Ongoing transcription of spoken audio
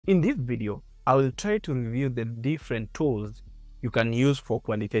In this video, I will try to review the different tools you can use for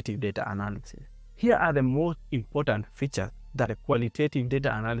qualitative data analysis. Here are the most important features that a qualitative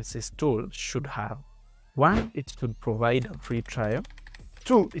data analysis tool should have. 1, it should provide a free trial.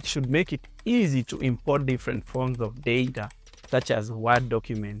 2, it should make it easy to import different forms of data, such as Word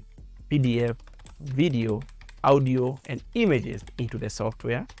document, PDF, video, audio, and images into the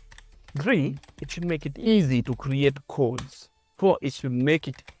software. 3, it should make it easy to create codes. 4, it should make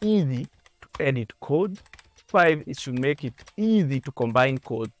it easy to edit code. 5, it should make it easy to combine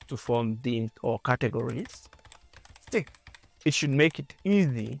code to form themes or categories. 6, it should make it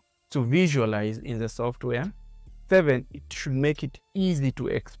easy to visualize in the software. 7, it should make it easy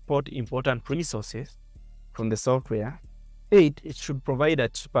to export important resources from the software. 8, it should provide a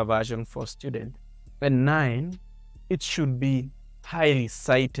cheaper version for students. And 9, it should be highly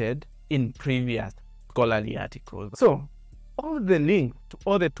cited in previous scholarly articles. So, all the links to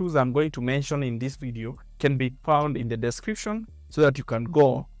all the tools I'm going to mention in this video can be found in the description so that you can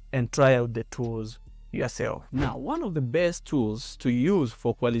go and try out the tools yourself. Now, one of the best tools to use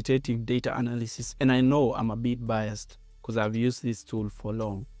for qualitative data analysis, and I know I'm a bit biased because I've used this tool for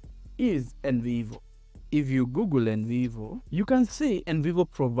long, is NVivo. If you Google NVivo, you can see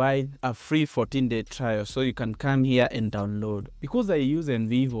NVivo provides a free 14-day trial, so you can come here and download. Because I use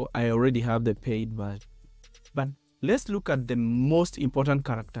NVivo, I already have the paid version. But let's look at the most important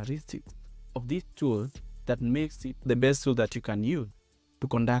characteristics of this tool that makes it the best tool that you can use to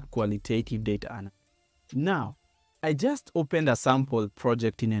conduct qualitative data analysis. Now, I just opened a sample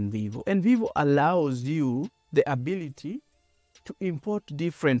project in NVivo. NVivo allows you the ability to import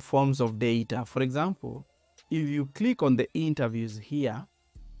different forms of data. For example, if you click on the interviews here,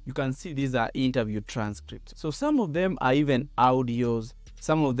 you can see these are interview transcripts. So some of them are even audios,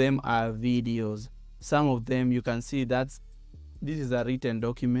 some of them are videos, some of them you can see this is a written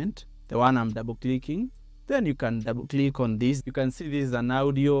document, the one I'm double clicking. Then you can double click on this. You can see this is an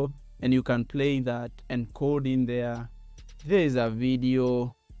audio and you can play that and code in there. There is a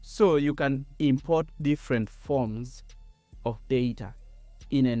video. So you can import different forms of data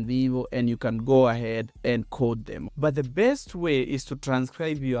in NVivo and you can go ahead and code them. But the best way is to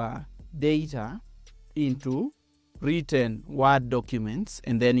transcribe your data into written Word documents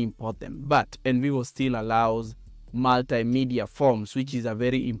and then import them. But NVivo still allows multimedia forms, which is a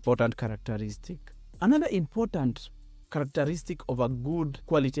very important characteristic. Another important characteristic of a good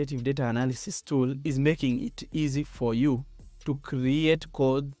qualitative data analysis tool is making it easy for you to create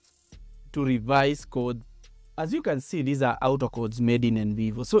code, to revise code. As you can see, these are autocodes made in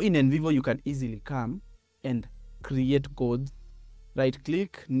NVivo. So in NVivo, you can easily come and create codes. Right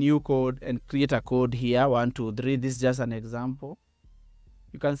click, new code, and create a code here. 1, 2, 3. This is just an example.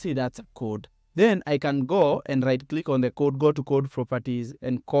 You can see that's a code. Then I can go and right click on the code, go to code properties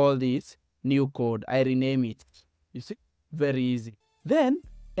and call this new code. I rename it. You see, very easy. Then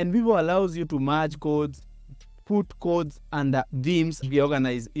NVivo allows you to merge codes, put codes under themes, be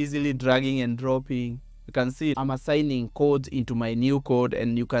organized easily, dragging and dropping. You can see I'm assigning codes into my new code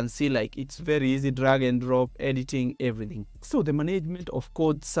and you can see like it's very easy, drag and drop, editing, everything. So the management of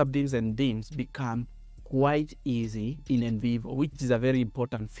code, subthemes and themes become quite easy in NVivo, which is a very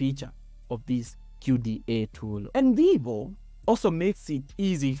important feature of this QDA tool. NVivo also makes it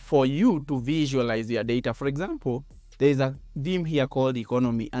easy for you to visualize your data. For example, there is a theme here called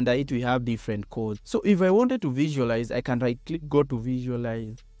economy. Under it, we have different codes. So if I wanted to visualize, I can right click, go to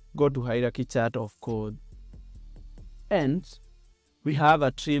visualize, go to hierarchy chart of code. And we have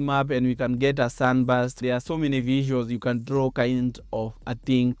a tree map and we can get a sunburst. There are so many visuals. You can draw kind of a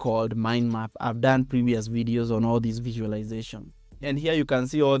thing called mind map. I've done previous videos on all these visualization. And here you can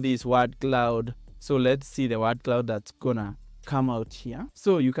see all this word cloud. So let's see the word cloud that's gonna come out here.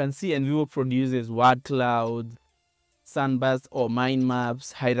 So you can see NVivo produces word clouds, sunbursts or mind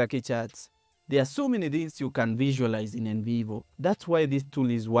maps, hierarchy charts. There are so many things you can visualize in NVivo. That's why this tool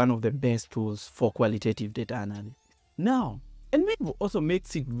is one of the best tools for qualitative data analysis. Now, NVivo also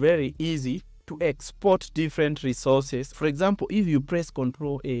makes it very easy to export different resources. For example, if you press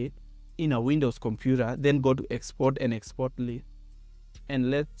Ctrl A in a Windows computer, then go to export and export list. And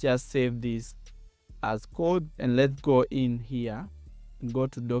let's just save this as code and let's go in here and go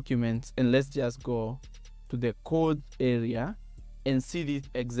to documents and let's just go to the code area and see this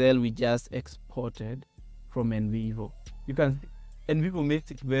Excel we just exported from NVivo. You can see NVivo makes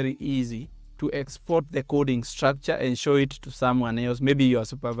it very easy to export the coding structure and show it to someone else, maybe your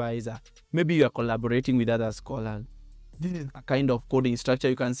supervisor, maybe you are collaborating with other scholars. This is a kind of coding structure.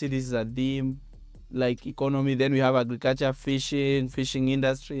 You can see this is a theme like economy, then we have agriculture, fishing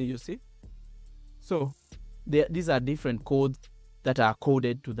industry, you see. So these are different codes that are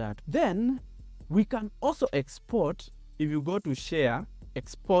coded to that. Then we can also export. If you go to share,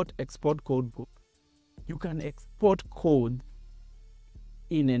 export codebook, you can export code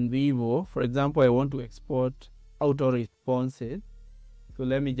in NVivo. For example, I want to export auto responses. So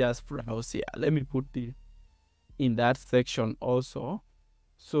let me just browse here. Let me put it in that section also.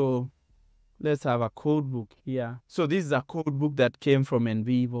 So let's have a codebook here. So this is a codebook that came from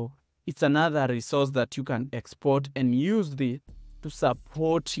NVivo. It's another resource that you can export and use this to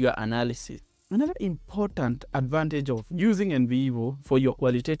support your analysis. Another important advantage of using NVivo for your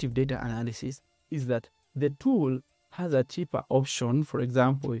qualitative data analysis is that the tool has a cheaper option. For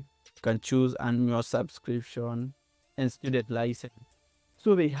example, you can choose annual subscription and student license.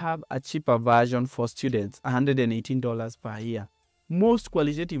 So they have a cheaper version for students, $118 per year. Most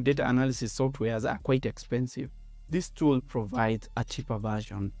qualitative data analysis softwares are quite expensive. This tool provides a cheaper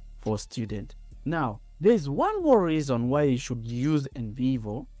version for students. Now, there's one more reason why you should use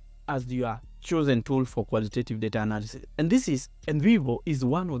NVivo as your chosen tool for qualitative data analysis. And this is, NVivo is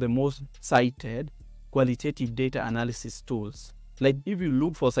one of the most cited qualitative data analysis tools. Like if you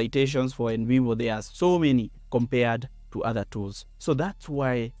look for citations for NVivo, there are so many compared to other tools. So that's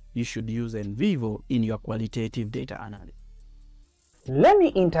why you should use NVivo in your qualitative data analysis. Let me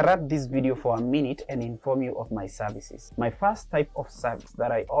interrupt this video for a minute and inform you of my services. My first type of service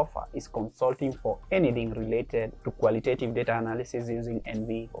that I offer is consulting for anything related to qualitative data analysis using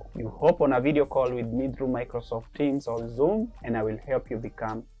NVivo. You hop on a video call with me through Microsoft Teams or Zoom, and I will help you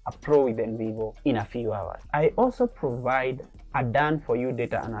become a pro with NVivo in a few hours. I also provide a done-for-you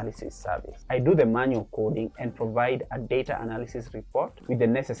data analysis service. I do the manual coding and provide a data analysis report with the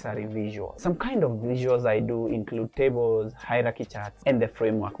necessary visuals. Some kind of visuals I do include tables, hierarchy charts, and the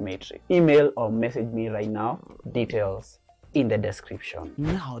framework matrix. Email or message me right now. Details in the description.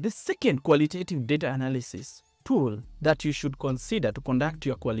 Now, the second qualitative data analysis tool that you should consider to conduct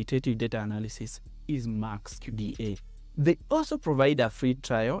your qualitative data analysis is Maxqda. They also provide a free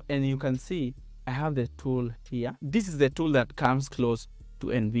trial, and you can see I have the tool here. This is the tool that comes close to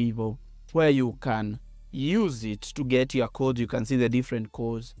NVivo, where you can use it to get your code. You can see the different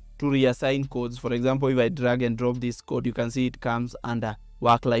codes to reassign codes. For example, if I drag and drop this code, you can see it comes under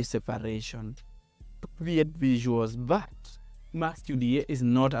work-life separation to create visuals. But Maxqda is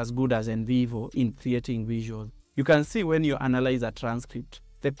not as good as NVivo in creating visuals. You can see when you analyze a transcript,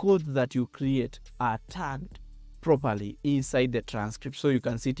 the codes that you create are tagged properly inside the transcript. So you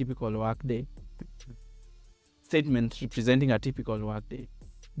can see typical workday, statement representing a typical workday.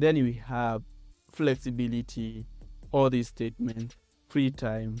 Then we have flexibility, all these statements, free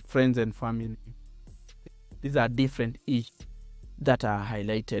time, friends and family. These are different issues that are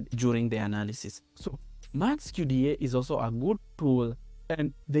highlighted during the analysis. So Maxqda is also a good tool,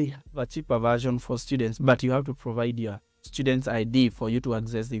 and they have a cheaper version for students, but you have to provide your student's ID for you to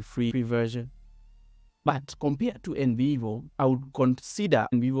access the free version. But compared to NVivo, I would consider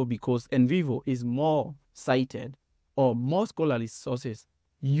NVivo because NVivo is more cited, or more scholarly sources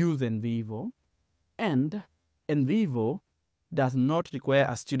use NVivo, and NVivo does not require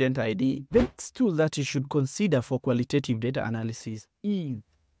a student ID. The next tool that you should consider for qualitative data analysis is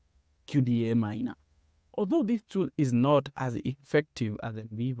QDA Miner. Although this tool is not as effective as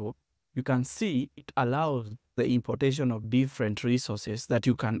NVivo, you can see it allows the importation of different resources that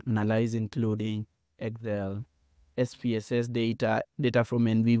you can analyze, including Excel, SPSS data from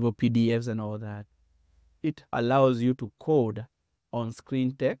NVivo, PDFs and all that. It allows you to code on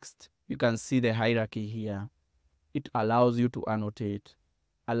screen text. You can see the hierarchy here. It allows you to annotate,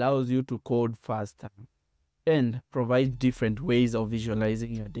 allows you to code faster, and provides different ways of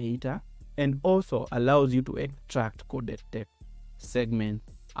visualizing your data, and also allows you to extract coded text,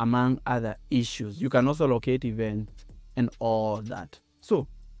 segments, among other issues. You can also locate events and all that. So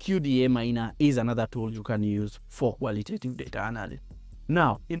QDA Miner is another tool you can use for qualitative data analysis.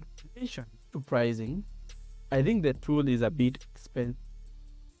 Now, in relation to pricing, I think the tool is a bit expensive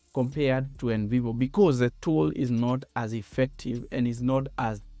compared to NVivo because the tool is not as effective and is not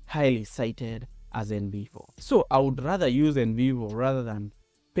as highly cited as NVivo. So I would rather use NVivo rather than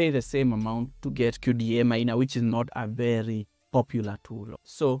pay the same amount to get QDA Miner, which is not a very popular tool.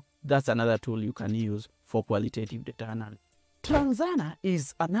 So that's another tool you can use for qualitative data analysis. Transana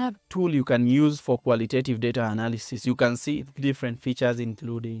is another tool you can use for qualitative data analysis. You can see different features,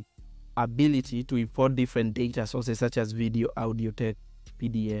 including ability to import different data sources such as video, audio, text,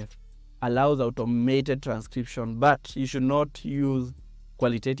 PDF, allows automated transcription, but you should not use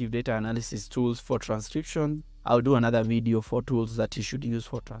qualitative data analysis tools for transcription. I'll do another video for tools that you should use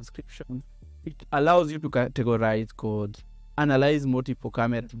for transcription. It allows you to categorize codes, analyze multiple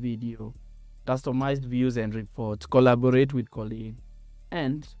camera video, customize views and reports, collaborate with colleagues,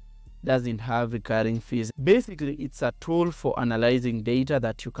 and doesn't have recurring fees. Basically, it's a tool for analyzing data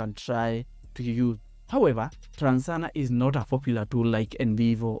that you can try to use. However, Transana is not a popular tool like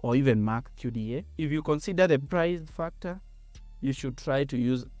NVivo or even Maxqda. If you consider the price factor, you should try to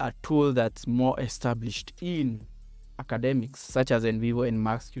use a tool that's more established in academics, such as NVivo and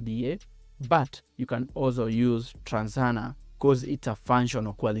Maxqda, but you can also use Transana because it's a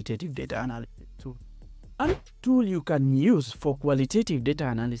functional qualitative data analysis tool. Another tool you can use for qualitative data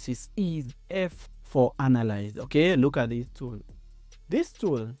analysis is F4Analyze. Okay, look at this tool. This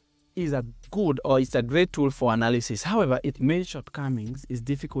tool is a great tool for analysis. However, its main shortcomings is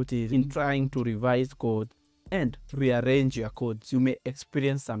difficulties in trying to revise code and rearrange your codes. You may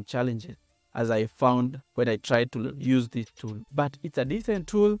experience some challenges, as I found when I tried to use this tool. But it's a decent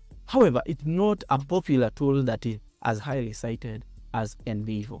tool. However, it's not a popular tool that is as highly cited as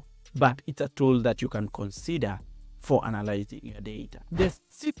NVivo. But it's a tool that you can consider for analyzing your data. The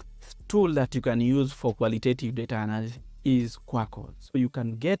sixth tool that you can use for qualitative data analysis is Quirkos. So you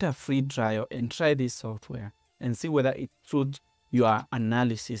can get a free trial and try this software and see whether it suits your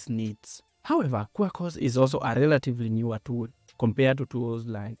analysis needs. However, Quirkos is also a relatively newer tool compared to tools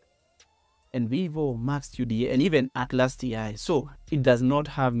like NVivo, Maxqda, and even Atlas TI. So it does not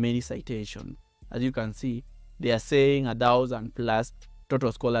have many citations. As you can see, they are saying 1,000 plus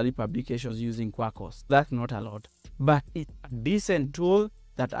total scholarly publications using Quirkos. That's not a lot, but it's a decent tool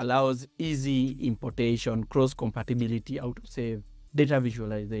that allows easy importation, cross-compatibility, autosave, data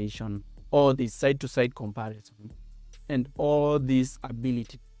visualization, all this side-to-side comparison, and all this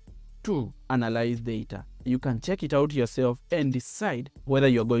ability to analyze data. You can check it out yourself and decide whether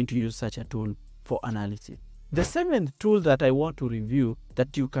you're going to use such a tool for analysis. The seventh tool that I want to review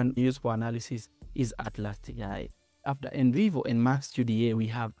that you can use for analysis is Atlas TI. After NVivo and Maxqda, we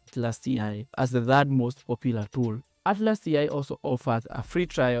have Atlas TI as the third most popular tool. Atlas TI also offers a free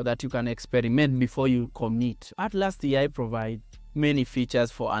trial that you can experiment before you commit. Atlas TI provides many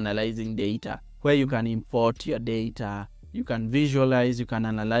features for analyzing data, where you can import your data, you can visualize, you can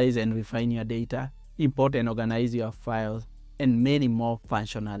analyze and refine your data, import and organize your files, and many more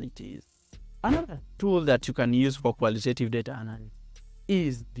functionalities. Another tool that you can use for qualitative data analysis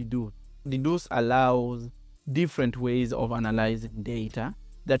is Dedoose. Dedoose allows different ways of analyzing data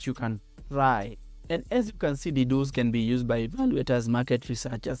that you can try. And as you can see, Dedoose can be used by evaluators, market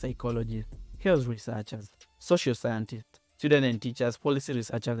researchers, psychologists, health researchers, social scientists, students and teachers, policy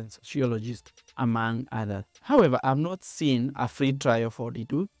researchers, and sociologists, among others. However, I've not seen a free trial for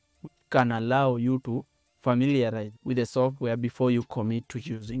Dedoose, which can allow you to familiarize with the software before you commit to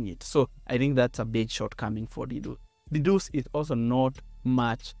using it. So I think that's a big shortcoming for Dedoose. Dedoose is also not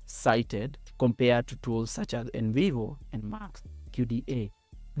much cited compared to tools such as NVivo and Maxqda.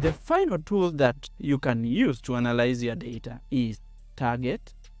 The final tool that you can use to analyze your data is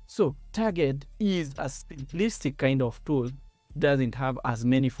Taguette. So Taguette is a simplistic kind of tool, doesn't have as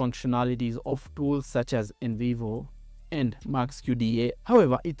many functionalities of tools such as NVivo and Maxqda.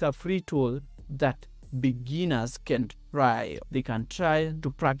 However, it's a free tool that beginners can try. They can try to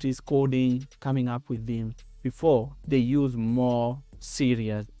practice coding, coming up with them before they use more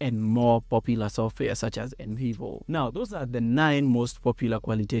serious and more popular software such as NVivo. Now, those are the 9 most popular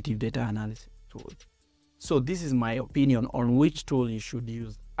qualitative data analysis tools. So this is my opinion on which tool you should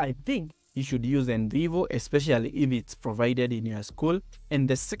use. I think you should use NVivo, especially if it's provided in your school. And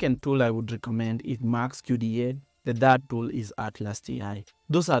the second tool I would recommend is Maxqda. The third tool is Atlas TI.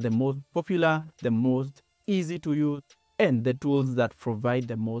 Those are the most popular, the most easy to use, and the tools that provide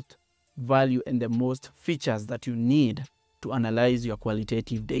the most value and the most features that you need to analyze your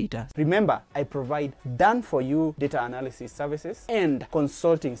qualitative data. Remember, I provide done-for-you data analysis services and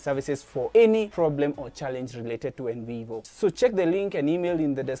consulting services for any problem or challenge related to NVivo. So check the link and email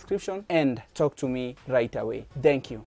in the description and talk to me right away. Thank you.